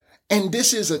And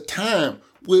this is a time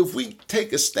where if we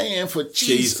take a stand for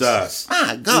Jesus.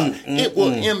 My God, it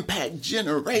will impact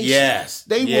generations. Yes.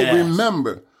 They will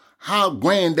remember how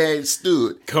Granddad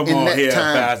stood in that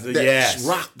time Pastor. that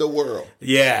rocked the world.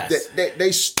 Yes.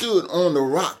 They stood on the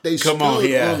rock. They stood on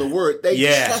the word. They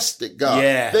trusted God.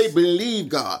 Yes. They believed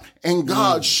God. And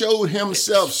God showed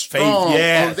himself strong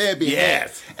on their behalf.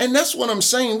 Yes. And that's what I'm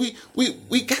saying.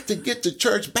 We got to get the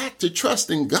church back to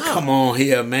trusting God. Come on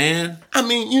here, man. I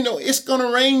mean, it's going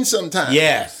to rain sometime.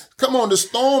 Yes. Come on, the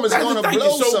storm is going to blow sometime.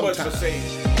 Thank you so much sometime. for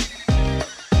saying that.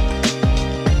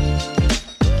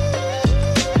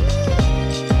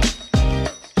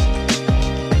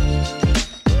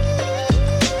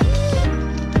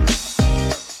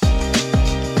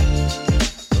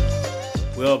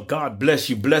 Well, God bless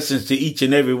you. Blessings to each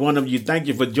and every one of you. Thank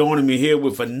you for joining me here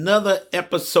with another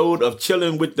episode of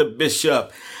Chillin With The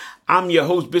Bishop. I'm your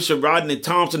host, Bishop Rodney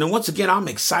Thompson. And once again, I'm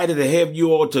excited to have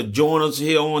you all to join us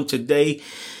here on today.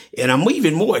 And I'm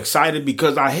even more excited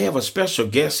because I have a special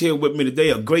guest here with me today,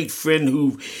 a great friend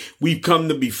who we've come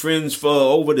to be friends for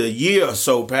over the year or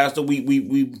so, Pastor.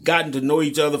 We've gotten to know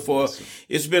each other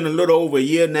it's been a little over a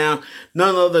year now.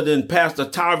 None other than Pastor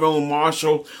Tyrone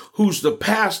Marshall, who's the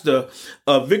pastor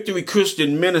of Victory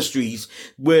Christian Ministries,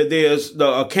 where there's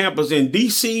a campus in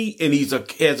D.C. and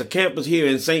has a campus here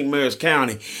in St. Mary's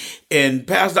County. And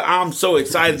Pastor, I'm so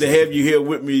excited to have you here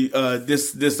with me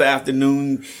this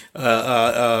afternoon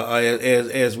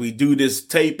as we do this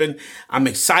taping. I'm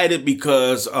excited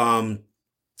because I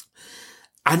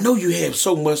know you have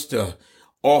so much to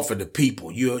offer the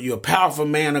people. You're a powerful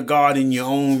man of God in your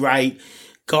own right.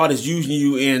 God is using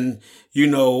you in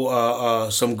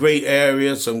some great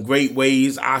areas, some great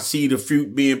ways. I see the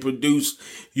fruit being produced,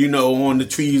 on the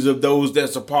trees of those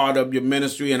that's a part of your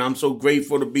ministry. And I'm so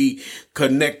grateful to be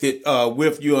connected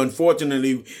with you.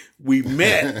 Unfortunately, we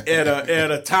met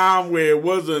at a time where it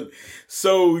wasn't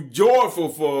so joyful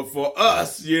for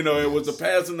us. It was the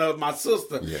passing of my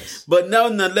sister. Yes. But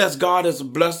nonetheless, God has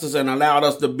blessed us and allowed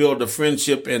us to build a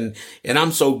friendship. And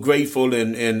I'm so grateful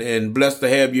and blessed to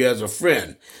have you as a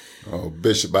friend. Oh,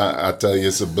 Bishop, I tell you,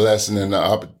 it's a blessing and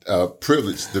a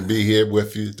privilege to be here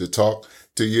with you, to talk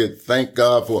to you. Thank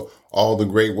God for all the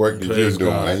great work that you're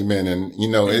doing. God. Amen. And,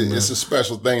 it's a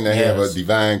special thing to have a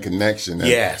divine connection. And,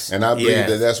 And I believe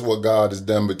that that's what God has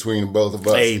done between both of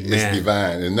us. Amen. It's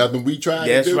divine. And nothing we try to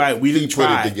do. That's right. We didn't put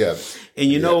try it together.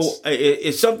 And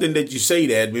it's something that you say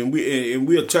that, and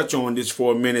we'll touch on this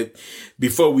for a minute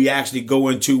before we actually go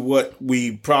into what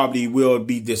we probably will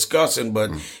be discussing.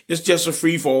 But it's just a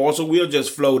free for all, so we'll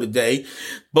just flow today.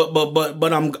 But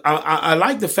I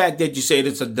like the fact that you said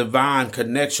it's a divine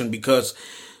connection, because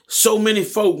so many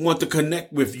folk want to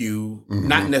connect with you,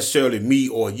 not necessarily me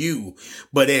or you,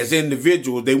 but as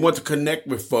individuals, they want to connect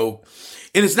with folk.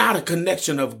 And it's not a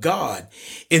connection of God.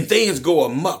 And things go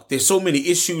amok. There's so many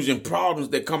issues and problems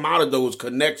that come out of those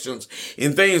connections,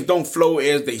 and things don't flow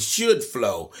as they should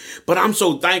flow. But I'm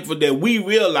so thankful that we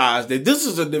realize that this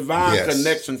is a divine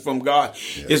connection from God.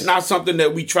 Yes. It's not something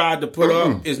that we tried to put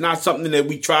up. It's not something that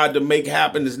we tried to make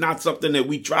happen. It's not something that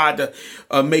we tried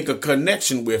to make a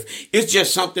connection with. It's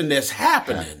just something that's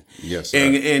happening. Yes,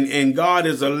 and God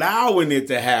is allowing it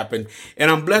to happen. And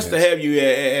I'm blessed to have you,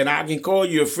 and I can call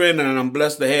you a friend, and I'm blessed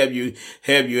to have you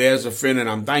as a friend, and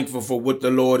I'm thankful for what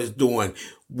the Lord is doing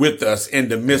with us in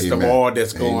the midst of all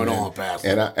that's going on,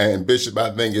 Pastor. And Bishop,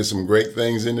 I think there's some great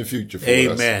things in the future for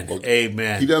us.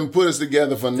 Amen. He doesn't put us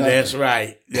together for nothing. That's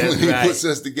right. When he puts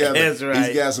us together, that's right.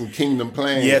 He's got some kingdom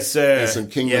plans. Yes, sir. And some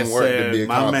kingdom work to be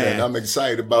accomplished. And I'm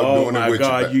excited about doing it with you.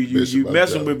 Oh, my God. You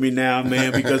messing with me now,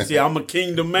 man, because, see, I'm a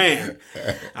kingdom man.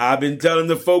 I've been telling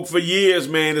the folk for years,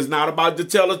 man, it's not about the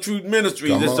Tell the Truth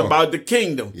Ministries. It's about the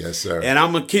kingdom. Yes, sir. And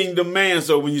I'm a kingdom man.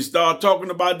 So when you start talking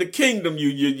about the kingdom,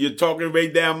 you're talking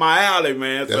right down my alley,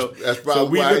 man. That's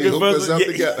probably why he hooked us up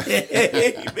together.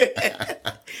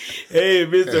 Hey,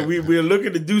 mister, we're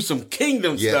looking to do some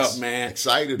kingdom stuff, man.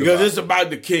 Excited because it's about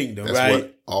the kingdom, that's right?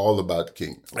 What, all about the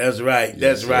kingdom. That's right.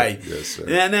 That's right. Yes,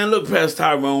 sir. Now look, Pastor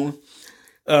Tyrone,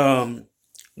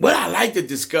 what I like to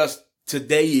discuss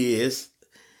today is,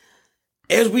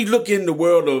 as we look in the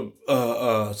world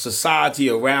of society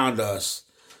around us,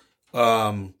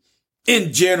 in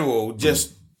general,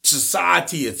 just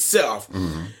society itself,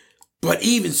 but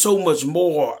even so much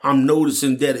more, I'm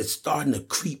noticing that it's starting to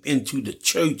creep into the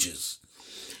churches.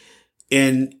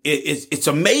 And it's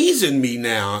amazing me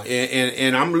now.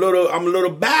 And I'm a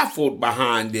little baffled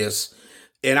behind this.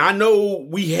 And I know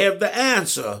we have the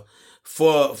answer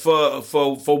for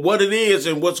what it is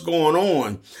and what's going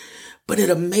on. But it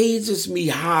amazes me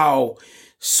how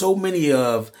so many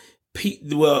of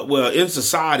people, in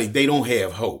society, they don't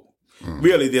have hope.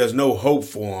 really there's no hope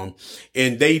for them,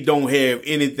 and they don't have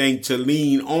anything to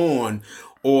lean on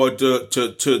or to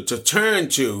turn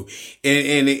to.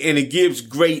 And it gives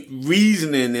great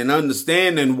reasoning and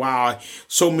understanding why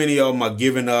so many of them are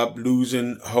giving up,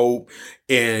 losing hope,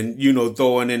 and,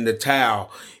 throwing in the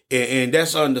towel. And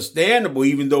that's understandable,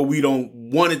 even though we don't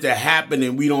want it to happen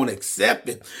and we don't accept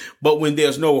it. But when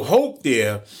there's no hope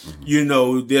there,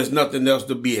 there's nothing else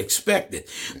to be expected.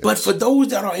 Yes. But for those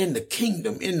that are in the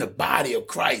kingdom, in the body of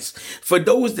Christ, for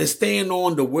those that stand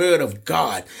on the word of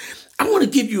God, I want to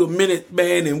give you a minute,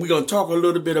 man, and we're going to talk a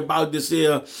little bit about this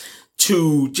here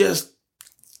to just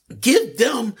give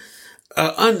them an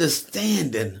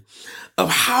understanding of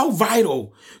how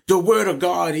vital the word of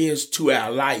God is to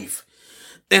our life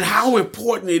and how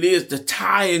important it is to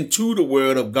tie into the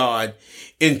word of God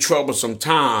in troublesome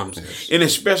times. Yes. And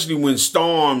especially when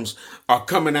storms are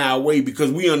coming our way,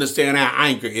 because we understand our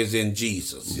anchor is in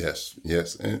Jesus.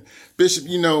 Yes. And Bishop,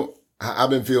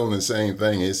 I've been feeling the same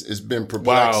thing. It's been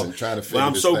perplexing trying to figure this thing out.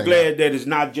 I'm so glad that it's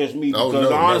not just me, because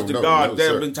honest to God,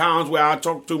 there have been times where I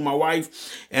talk to my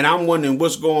wife and I'm wondering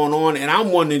what's going on, and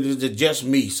I'm wondering is it just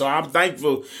me. So I'm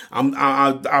thankful.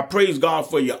 I praise God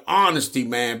for your honesty,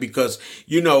 man, because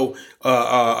it's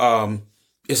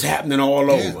happening all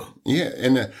over. Yeah,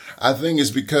 and I think it's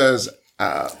because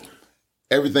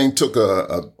everything took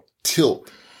a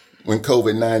tilt when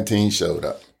COVID-19 showed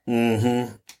up.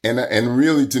 Mm-hmm. And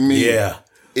really, to me,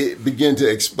 it began to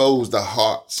expose the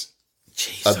hearts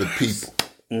of the people,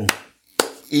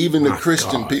 even the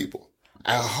Christian people.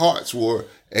 Our hearts were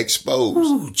exposed.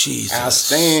 Ooh, Jesus. Our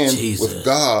stand with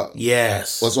God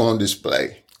was on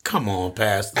display. Come on,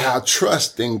 Pastor. Our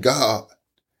trust in God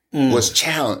was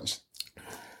challenged.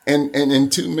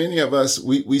 And too many of us,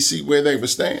 we see where they were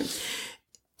standing.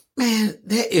 Man,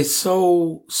 that is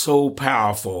so, so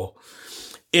powerful.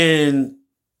 And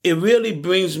it really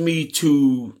brings me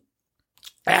to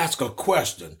ask a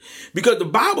question, because the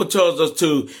Bible tells us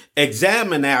to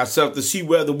examine ourselves to see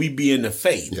whether we be in the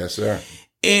faith. Yes, sir.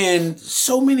 And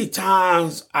so many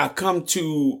times I come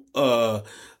to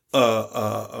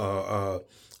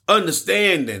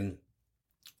understanding,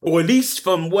 or at least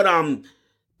from what I'm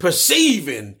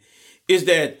perceiving, is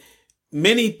that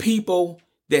many people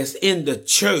that's in the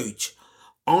church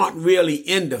aren't really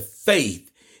in the faith.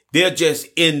 They're just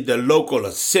in the local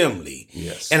assembly.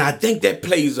 Yes. And I think that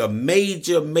plays a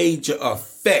major, major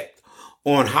effect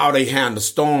on how they handle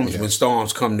storms when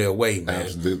storms come their way, man.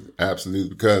 Absolutely.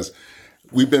 Because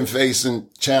we've been facing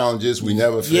challenges we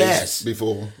never faced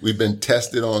before. We've been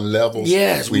tested on levels.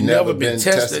 Yes, we've never been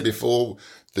tested before.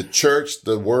 The church,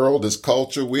 the world, this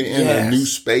culture, we're in a new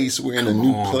space. We're in a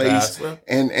new place. Pastor.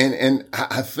 And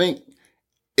I think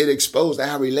it exposed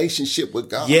our relationship with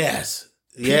God. Yes.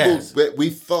 People that we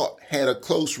thought had a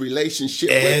close relationship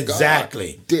with God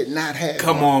did not have.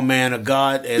 Come on, man of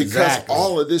God. Because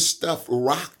all of this stuff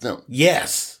rocked them.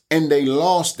 Yes. And they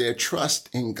lost their trust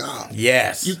in God.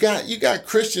 Yes. You got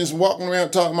Christians walking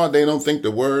around talking about they don't think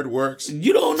the word works.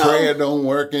 You don't know. Prayer don't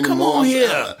work anymore. Come on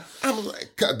here. I'm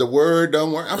like, the word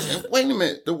don't work. I'm saying, wait a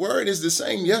minute. The word is the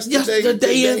same yesterday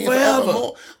and forever.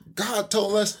 God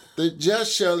told us the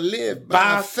just shall live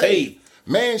by faith.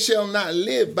 Man shall not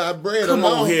live by bread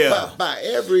alone, but by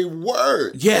every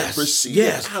word that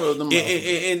proceeds out of the mouth.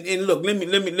 And look,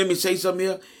 let me say something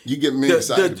here. You get me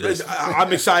excited.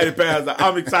 I'm excited, Pastor.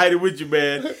 I'm excited with you,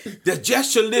 man. The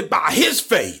just shall live by his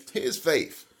faith. His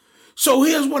faith. So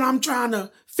here's what I'm trying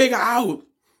to figure out.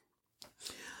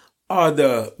 Are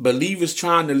the believers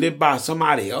trying to live by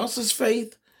somebody else's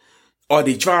faith? Are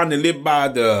they trying to live by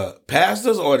the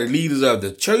pastors or the leaders of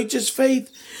the church's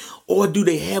faith? Or do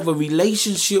they have a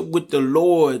relationship with the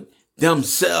Lord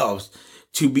themselves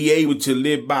to be able to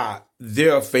live by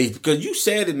their faith? Because you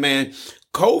said it, man.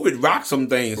 COVID rocked some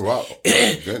things. Wow.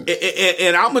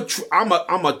 And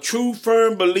I'm a true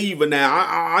firm believer now.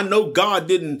 I know God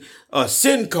didn't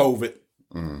send COVID,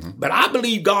 but I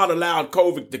believe God allowed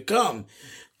COVID to come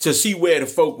to see where the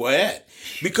folk were at.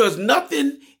 Because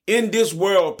nothing in this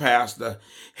world, Pastor,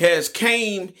 has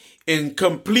came and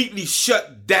completely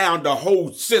shut down the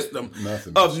whole system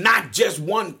of not just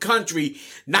one country,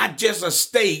 not just a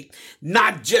state,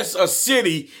 not just a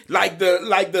city, like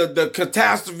the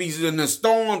catastrophes and the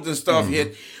storms and stuff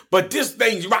hit. But this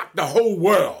thing rocked the whole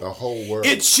world. The whole world.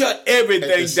 It shut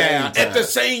everything down at the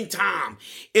same time.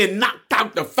 It knocked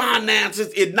out the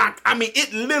finances. It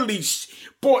literally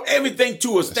brought everything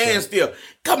to a standstill. Right.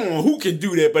 Come on, who can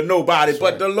do that but nobody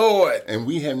but the Lord? And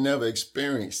we have never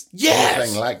experienced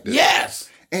anything like this. Yes.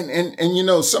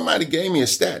 And somebody gave me a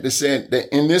stat that said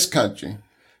that in this country,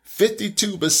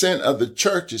 52% of the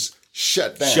churches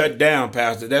shut down. Shut down,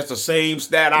 Pastor. That's the same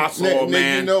stat I saw,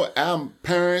 man. You know, our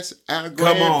parents, our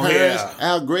grandparents,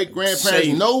 our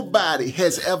great-grandparents, nobody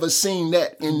has ever seen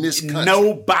that in this country.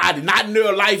 Nobody. Not in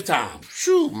their lifetime.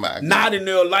 True, my God. Not in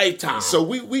their lifetime. So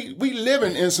we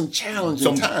living in some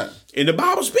challenging times. And the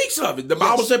Bible speaks of it. The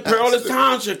Bible said perilous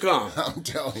times shall come. I'm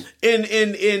telling you.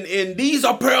 And these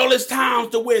are perilous times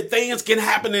to where things can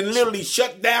happen and literally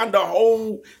shut down the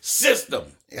whole system.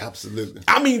 Absolutely.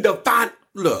 I mean,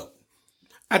 look,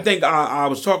 I think I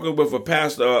was talking with a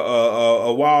pastor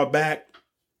a while back,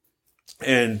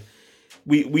 and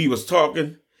we was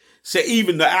talking, said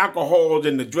even the alcohols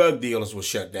and the drug dealers were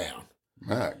shut down.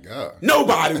 My God.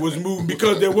 Nobody was moving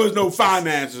because there was no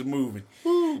finances moving.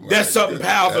 That's something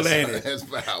powerful, ain't it? That's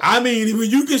powerful. I mean,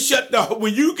 when you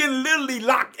can literally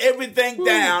lock everything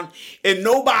down and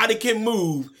nobody can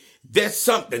move, that's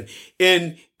something.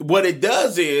 And what it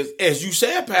does is, as you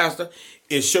said, Pastor,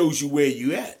 it shows you where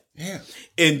you at. Yeah.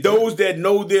 And those that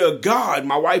know their God,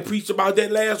 my wife preached about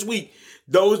that last week,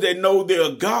 those that know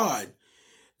their God,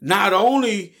 not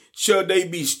only shall they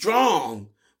be strong,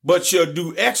 but shall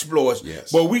do exploits.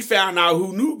 Yes. But we found out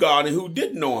who knew God and who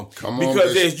didn't know him.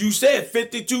 Because as you said,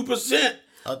 52%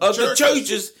 of the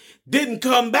churches didn't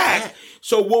come back.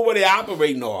 So what were they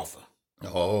operating off of?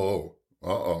 Oh,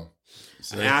 uh-oh.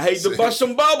 And I hate to bust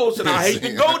some bubbles, and I hate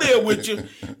to go there with you,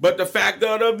 but the fact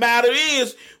of the matter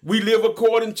is, we live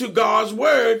according to God's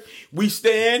word. We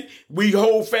stand, we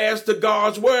hold fast to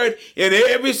God's word in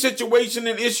every situation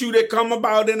and issue that come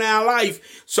about in our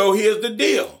life. So here's the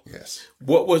deal. Yes.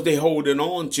 What was they holding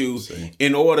on to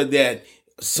in order that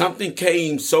something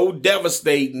came so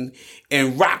devastating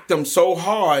and rocked them so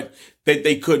hard that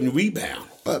they couldn't rebound?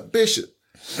 But Bishop,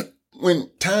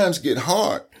 when times get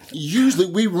hard, usually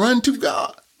we run to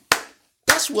God.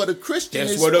 That's what a Christian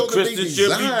is supposed to be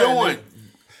doing.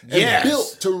 And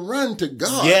built to run to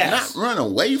God, not run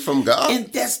away from God. And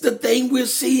that's the thing we're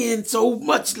seeing so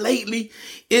much lately.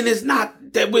 And it's not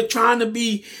that we're trying to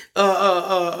be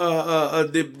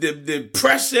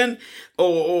depressing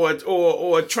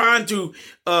or trying to.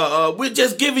 We're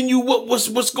just giving you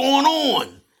what's going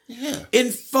on. Yeah.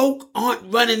 And folk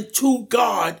aren't running to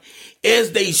God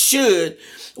as they should.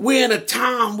 We're in a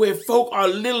time where folk are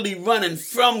literally running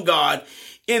from God,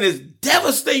 and it's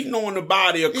devastating on the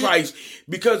body of Christ,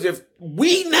 because if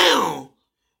we now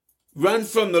run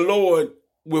from the Lord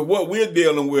with what we're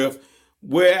dealing with,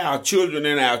 where our children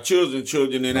and our children's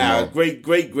children and our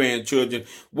great-great-grandchildren,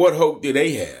 what hope do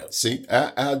they have? See,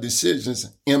 our decisions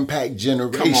impact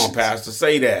generations. Come on, Pastor,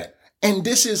 say that. And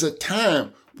this is a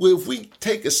time where if we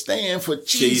take a stand for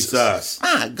Jesus,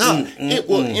 my God, it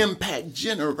will impact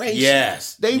generations.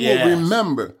 Yes. They will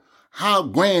remember how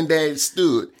Granddad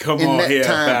stood in that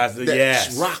time Pastor.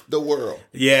 that rocked the world.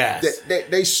 Yes.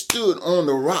 They stood on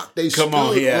the rock. They stood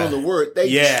on the word.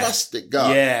 They trusted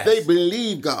God. Yes. They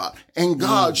believed God. And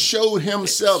God showed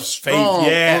himself strong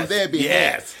on their behalf.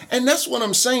 Yes. And that's what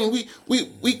I'm saying.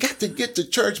 We got to get the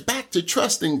church back to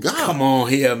trusting God. Come on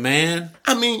here, man.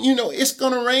 I mean, it's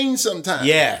going to rain sometime.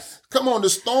 Yes. Come on, the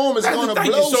storm is going to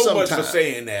blow sometime. Thank you so much for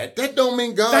saying that. That don't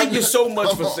mean God. Thank you so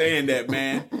much for saying that,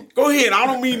 man. Go ahead. I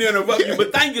don't mean to interrupt you,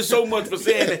 but thank you so much for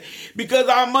saying that. Because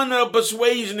I'm under a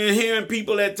persuasion and hearing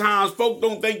people at times, folk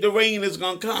don't think the rain is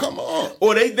going to come. Come on.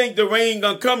 Or they think the rain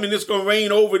going to come and it's going to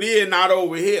rain over there, not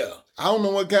over here. I don't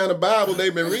know what kind of Bible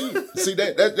they've been reading. See,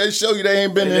 that show you they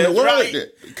ain't been in the Word yet.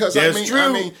 Because I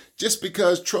mean, just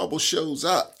because trouble shows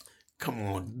up, come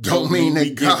on, don't mean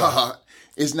that God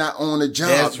is not on the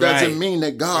job. Doesn't mean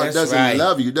that God doesn't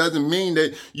love you. Doesn't mean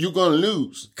that you're going to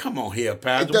lose. Come on here,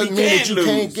 Pastor. It doesn't mean that you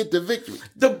can't get the victory.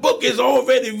 The book is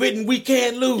already written. We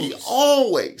can't lose. He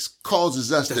always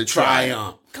causes us to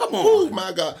triumph. Come on. Oh,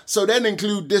 my God. So that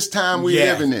includes this time we're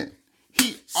living in.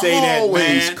 He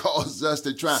always causes us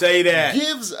to triumph. Say that.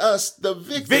 Gives us the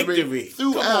victory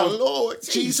through our Lord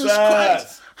Jesus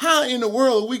Christ. How in the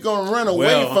world are we going to run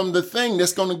away from the thing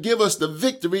that's going to give us the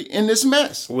victory in this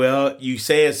mess? Well, you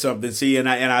said something. See, and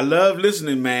I love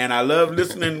listening, man. I love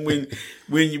listening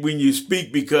when you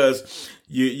speak, because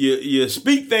you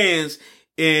speak things,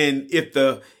 and if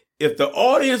the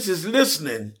audience is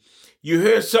listening, you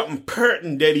hear something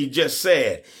pertinent that he just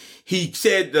said. He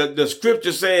said the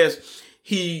scripture says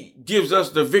he gives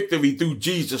us the victory through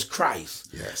Jesus Christ.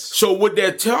 Yes. So what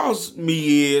that tells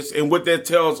me is, and what that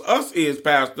tells us is,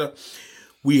 Pastor,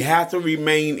 we have to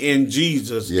remain in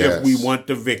Jesus if we want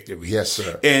the victory. Yes,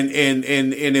 sir. And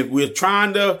if we're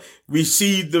trying to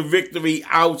receive the victory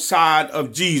outside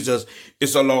of Jesus,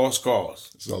 it's a lost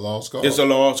cause. It's a lost cause. It's a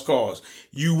lost cause.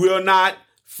 You will not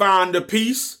find the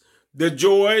peace, the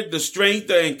joy, the strength,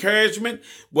 the encouragement,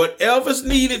 whatever's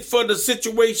needed for the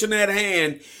situation at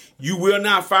hand. You will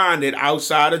not find it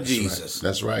outside of Jesus.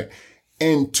 That's right.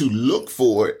 And to look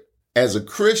for it as a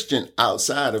Christian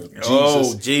outside of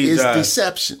Jesus is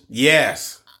deception.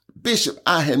 Yes. Bishop,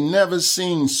 I have never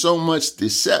seen so much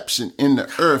deception in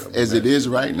the earth as it is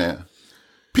right now.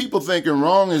 People thinking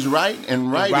wrong is right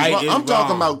and right is wrong. I'm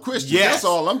talking about Christians. Yes. That's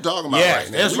all I'm talking about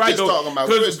right now. That's right. Just talking about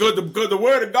Christians. Because the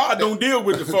word of God don't deal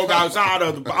with the folk outside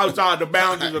the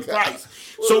boundaries of Christ.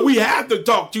 So we have to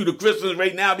talk to the Christians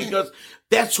right now because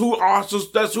that's who's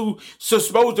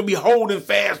supposed to be holding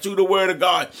fast to the word of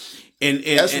God. And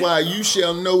that's why you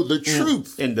shall know the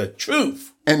truth. And the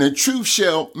truth. And the truth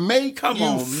shall make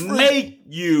you free. Make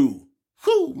you.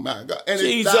 Oh my God. And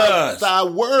Jesus. Thy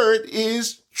word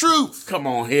is truth. Come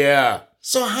on here.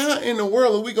 So how in the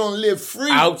world are we going to live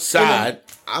free outside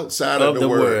of the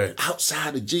word,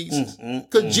 outside of Jesus?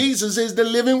 Because Jesus is the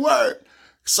living word.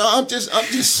 So I'm just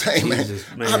saying, man.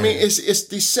 I mean, it's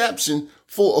deception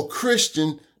for a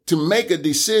Christian to make a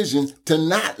decision to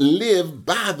not live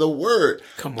by the word.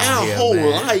 Come on, our whole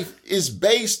life is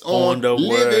based on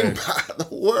living by the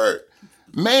word.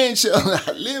 Man shall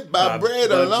not live by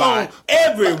bread alone. By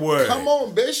every word. Come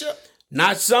on, Bishop.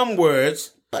 Not some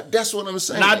words. But that's what I'm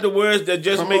saying. Not the words that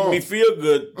just make me feel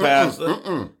good,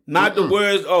 Pastor. Not the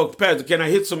words, Pastor, can I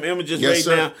hit some images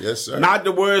now? Yes, sir. Not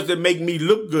the words that make me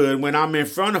look good when I'm in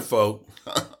front of folk.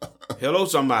 Hello,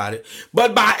 somebody.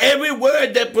 But by every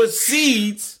word that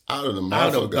proceeds out of the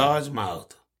mouth of God's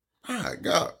mouth. My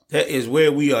God. That is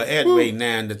where we are at right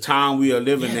now, in the time we are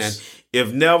living in.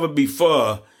 If never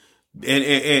before, and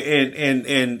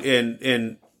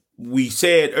we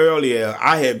said earlier,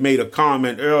 I had made a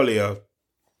comment earlier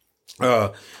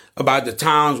about the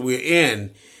times we're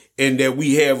in, and that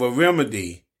we have a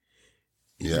remedy.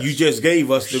 Yes. You just gave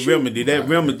us the remedy. That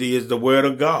remedy is the word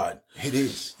of God. It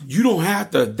is. You don't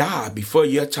have to die before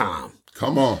your time.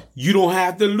 Come on. You don't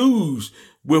have to lose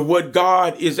with what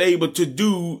God is able to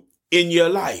do in your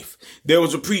life. There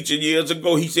was a preacher years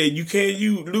ago. He said, you can't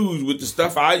lose with the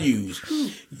stuff I use.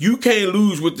 You can't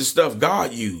lose with the stuff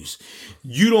God used.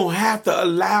 You don't have to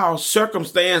allow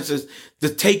circumstances to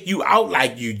take you out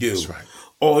like you do. That's right.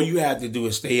 All you have to do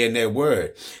is stay in that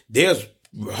word. There's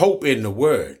hope in the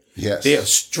word. Yes.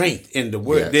 There's strength in the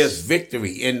word. Yes. There's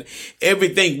victory. And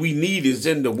everything we need is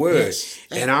in the word. Yes.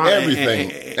 And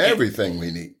everything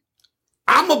we need.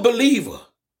 I'm a believer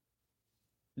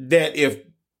that if,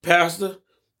 Pastor,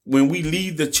 when we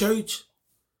leave the church,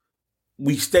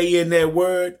 we stay in that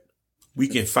word, we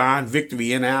can find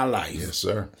victory in our life. Yes,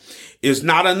 sir. It's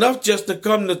not enough just to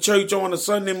come to church on a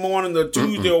Sunday morning or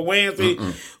Tuesday or Wednesday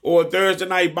or Thursday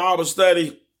night Bible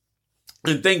study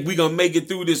and think we're going to make it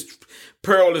through this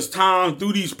perilous time,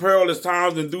 through these perilous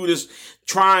times and through this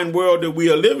trying world that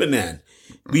we are living in.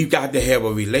 We've got to have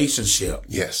a relationship.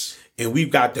 Yes. And we've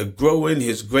got to grow in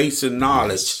his grace and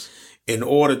knowledge in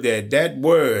order that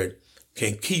word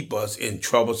can keep us in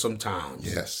troublesome times.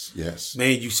 Yes, yes.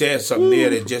 Man, you said something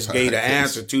there that just gave the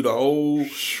answer to the whole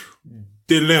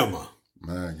dilemma.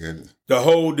 My goodness. The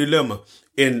whole dilemma.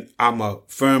 And I'm a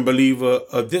firm believer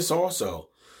of this also,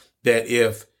 that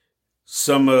if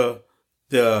some of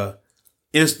the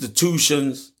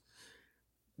institutions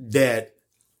that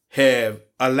have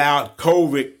allowed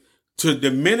COVID to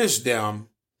diminish them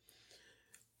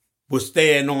would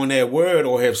stand on that word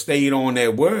or have stayed on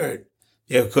that word,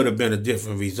 there could have been a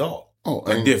different result,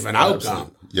 a different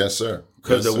outcome. Yes, sir.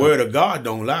 Because the word of God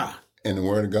don't lie. And the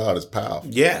word of God is powerful.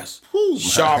 Yes.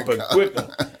 Sharper, quicker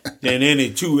than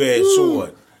any two-edged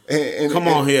sword. Come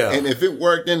on here. And if it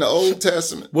worked in the Old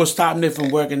Testament. What's stopping it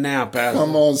from working now, Pastor?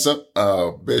 Come on,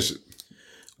 Bishop.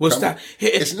 It's not.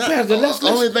 Pastor, the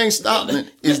only thing stopping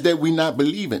it is that we're not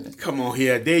believing it. Come on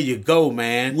here. There you go,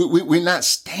 man. We're not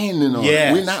standing on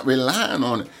it. We're not relying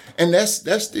on it. And that's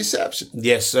deception.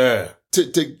 Yes, sir.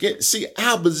 See,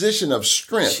 our position of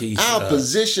strength, our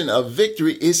position of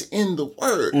victory is in the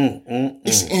word.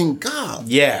 It's in God.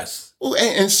 Yes.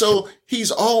 And so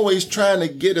he's always trying to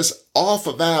get us off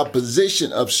of our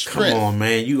position of strength. Come on,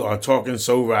 man. You are talking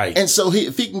so right. And so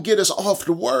if he can get us off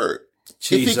the word,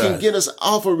 Jesus. If he can get us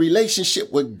off a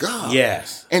relationship with God.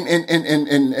 Yes.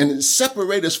 And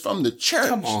separate us from the church.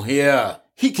 Come on here.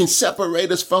 He can separate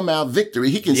us from our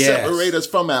victory. He can separate us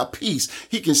from our peace.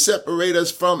 He can separate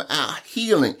us from our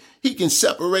healing. He can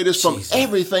separate us from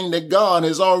everything that God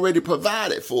has already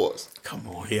provided for us. Come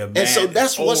on here, man. And so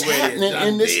that's what's happening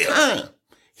in this time.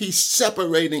 He's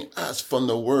separating us from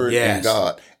the word of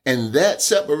God. And that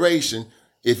separation,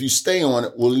 if you stay on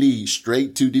it, will lead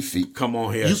straight to defeat. Come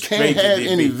on here. You can't have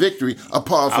any victory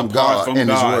apart from God and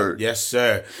his word. Yes,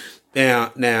 sir.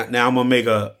 Now I'm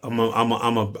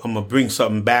gonna bring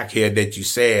something back here that you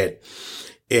said,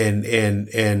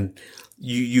 and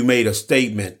you made a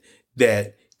statement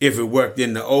that if it worked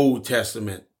in the Old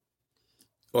Testament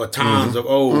or times of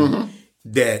old,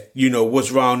 that,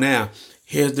 what's wrong now?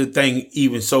 Here's the thing,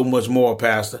 even so much more,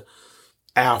 Pastor.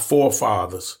 Our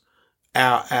forefathers,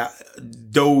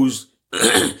 those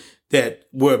that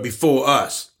were before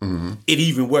us, it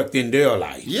even worked in their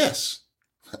life. Yes,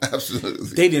 absolutely.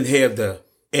 They didn't have the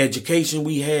education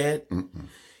we had.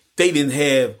 They didn't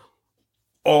have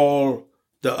all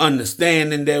the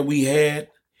understanding that we had.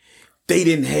 They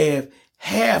didn't have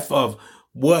half of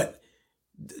what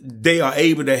they are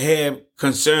able to have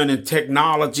concerning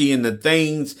technology and the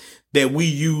things that we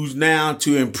use now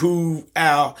to improve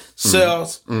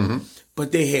ourselves.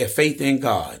 But they had faith in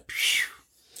God.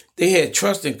 They had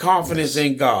trust and confidence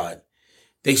in God.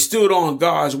 They stood on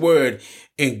God's word,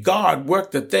 and God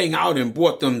worked the thing out and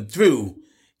brought them through,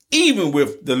 even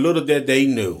with the little that they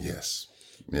knew. Yes.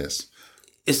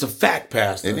 It's a fact,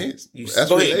 Pastor. It is.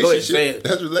 Go ahead, say it.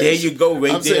 That's relationship. There you go,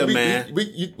 right there, man.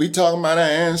 We talking about our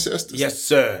ancestors. Yes,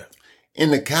 sir.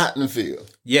 In the cotton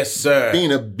field. Yes, sir.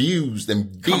 Being abused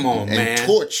and beaten and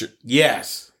tortured.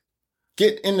 Yes.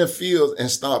 Get in the field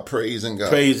and start praising God.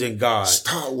 Praising God.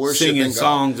 Start worshiping Singing God.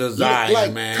 songs of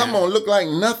Zion, man. Come on, look like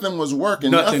nothing was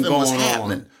working. Nothing was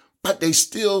happening. On. But they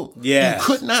still, you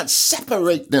could not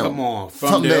separate them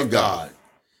from their God.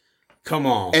 Come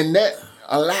on. And that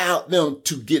allowed them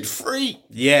to get free.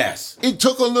 Yes. It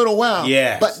took a little while.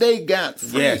 Yes. But they got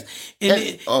free. Yes.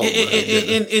 And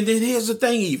then here's the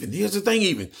thing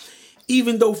even.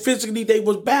 Even though physically they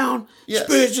was bound,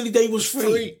 spiritually they was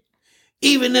free.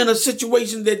 Even in a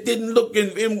situation that didn't look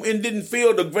and didn't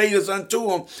feel the greatest unto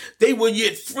them, they were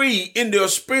yet free in their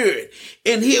spirit.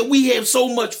 And here we have so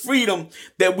much freedom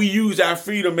that we use our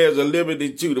freedom as a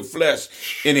liberty to the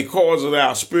flesh, and it causes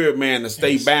our spirit man to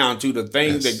stay bound to the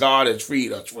things that God has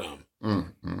freed us from.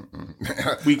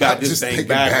 We got this thing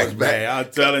backwards, man. I'm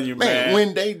telling you, man.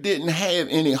 When they didn't have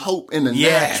any hope in the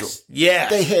natural,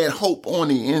 they had hope on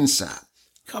the inside.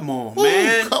 Come on,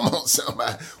 man. Come on,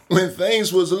 somebody. When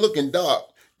things was looking dark,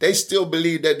 they still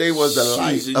believed that they was the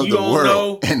light of the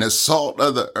world and the salt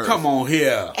of the earth. Come on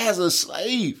here. As a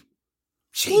slave,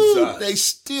 Jesus, they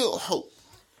still hope.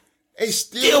 They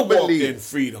still believed in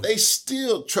freedom. They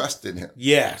still trusted him.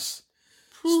 Yes.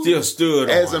 Still stood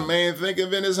on as a man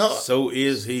thinketh in his heart. So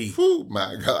is he.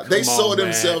 My God. They saw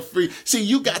themselves free. See,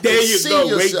 you got to see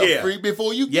yourself free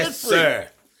before you get free. Sir.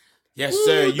 Yes,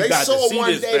 sir. You got to see this They saw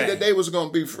one day that they was going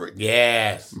to be free.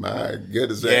 Yes. My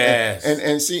goodness. Yes.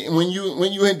 And see, when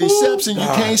you in deception, you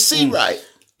can't see right.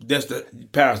 That's the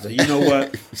pastor. You know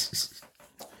what?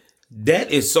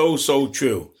 That is so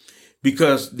true,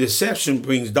 because deception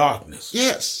brings darkness.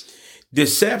 Yes.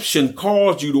 Deception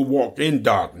calls you to walk in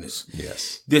darkness.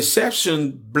 Yes.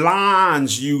 Deception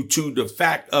blinds you to the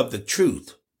fact of the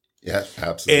truth. Yes,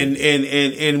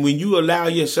 absolutely. And when you allow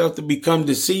yourself to become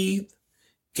deceived,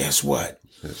 guess what?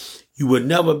 Yes. You will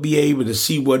never be able to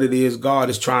see what it is God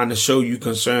is trying to show you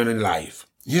concerning life.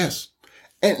 Yes.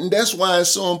 And that's why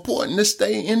it's so important to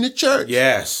stay in the church.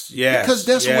 Yes. Because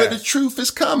that's where the truth is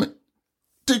coming.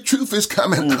 The truth is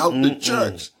coming out the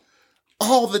church.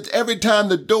 Every time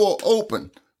the door open,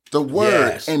 the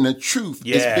word and the truth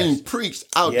is being preached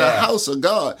out the house of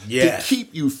God to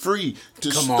keep you free,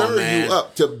 to stir you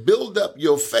up, to build up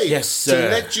your faith, to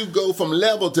let you go from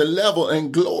level to level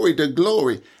and glory to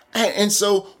glory. And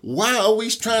so why are we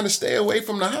trying to stay away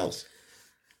from the house?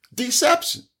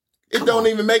 Deception. It don't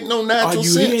even make no natural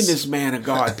sense. Are you hearing this, man of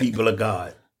God, people of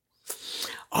God?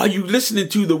 Are you listening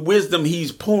to the wisdom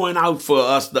he's pouring out for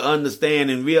us to understand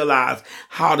and realize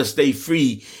how to stay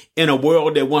free in a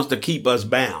world that wants to keep us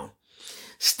bound?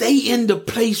 Stay in the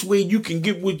place where you can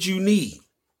get what you need.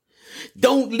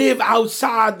 Don't live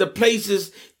outside the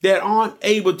places that aren't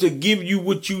able to give you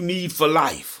what you need for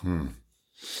life.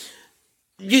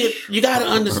 You got to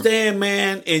understand,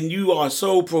 man, and you are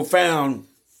so profound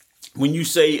when you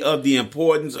say of the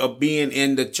importance of being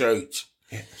in the church,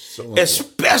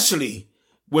 especially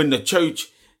when the church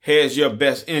has your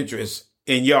best interest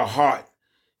in your heart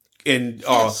and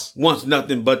wants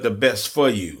nothing but the best for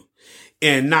you.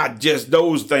 And not just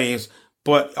those things,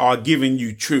 but are giving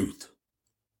you truth.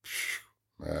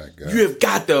 My God. You have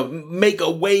got to make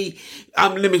a way.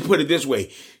 Let me put it this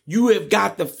way. You have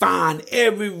got to find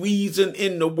every reason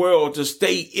in the world to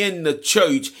stay in the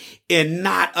church and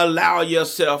not allow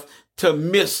yourself to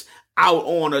miss out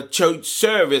on a church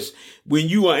service when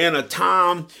you are in a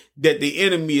time that the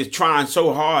enemy is trying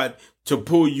so hard to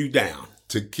pull you down.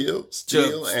 To kill,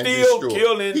 steal, and destroy.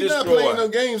 Kill, and destroy. He's not playing no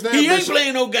games now. He ain't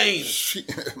playing no games.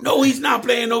 No, he's not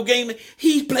playing no game.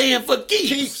 He's playing for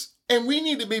keeps. And we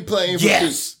need to be playing for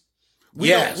keeps. We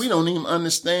don't even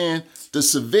understand the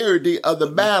severity of the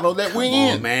battle that we're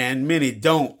in. Man, many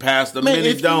don't, Pastor.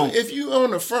 Many don't. If you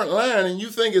on the front line and you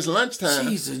think it's lunchtime,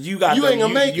 Jesus, you ain't gonna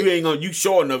make it. You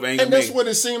sure enough ain't gonna make it. And that's what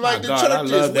it seemed like the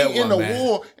church is. We in the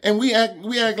war and we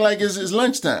act like it's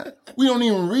lunchtime. We don't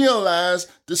even realize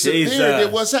the severity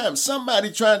of what's happening.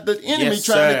 The enemy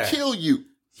trying to kill you.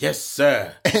 Yes,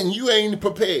 sir. And you ain't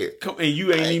prepared. And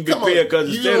you ain't even prepared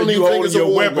because instead of you holding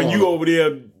your weapon, you over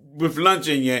there with lunch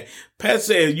in your. Pat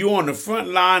said you on the front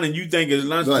line and you think it's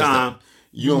lunchtime.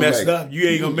 You messed up. You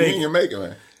ain't gonna make it. You ain't gonna make it,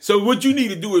 man. So what you need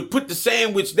to do is put the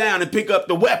sandwich down and pick up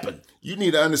the weapon. You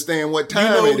need to understand what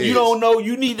time it is. You don't know.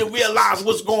 You need to realize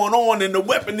what's going on, and the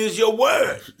weapon is your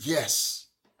word. Yes.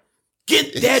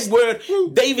 Get that word.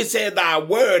 David said, "Thy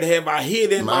word have I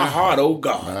hid in my heart, O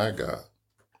God." My God.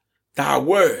 Thy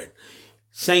word.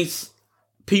 Saints,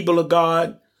 people of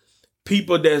God,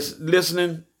 people that's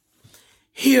listening,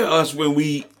 hear us when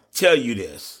we tell you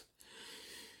this.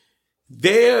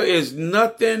 There is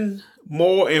nothing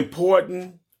more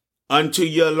important unto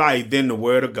your life than the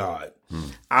word of God.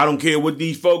 I don't care what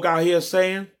these folk out here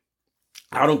saying.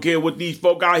 I don't care what these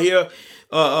folk out here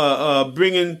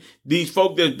bringing, these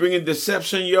folk that's bringing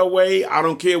deception your way. I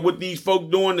don't care what these folk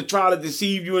doing to try to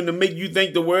deceive you and to make you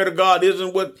think the word of God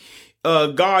isn't what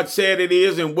God said it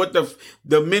is and what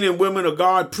the men and women of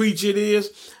God preach it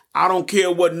is. I don't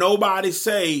care what nobody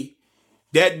say.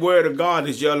 That word of God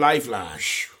is your lifeline.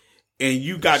 And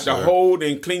you got to hold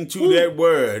and cling to that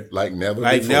word like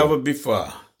never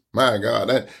before. My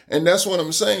God. And that's what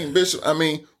I'm saying, Bishop. I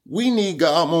mean, we need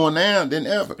God more now than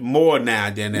ever. More now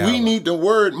than ever. We need the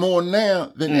word more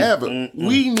now than ever.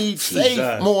 We need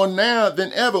faith more now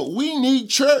than ever. We need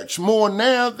church more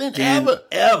now than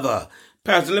ever.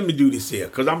 Pastor, let me do this here,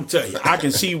 because I'm telling you, I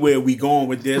can see where we're going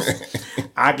with this.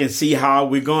 I can see how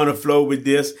we're going to flow with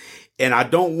this. And I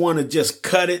don't want to just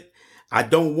cut it. I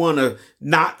don't want to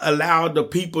not allow the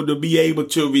people to be able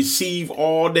to receive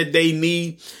all that they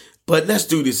need. But let's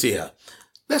do this here.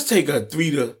 Let's take a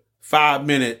 3 to 5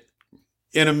 minute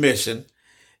intermission.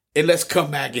 And let's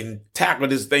come back and tackle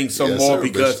this thing some more,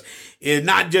 because it's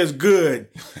not just good,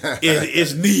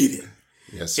 it's needed.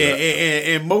 Yes, sir.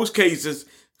 And in most cases,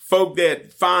 folk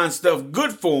that find stuff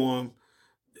good for them,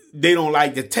 they don't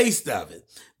like the taste of it.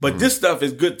 But this stuff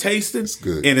is good tasting,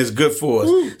 and it's good for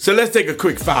us. So let's take a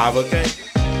quick 5, okay?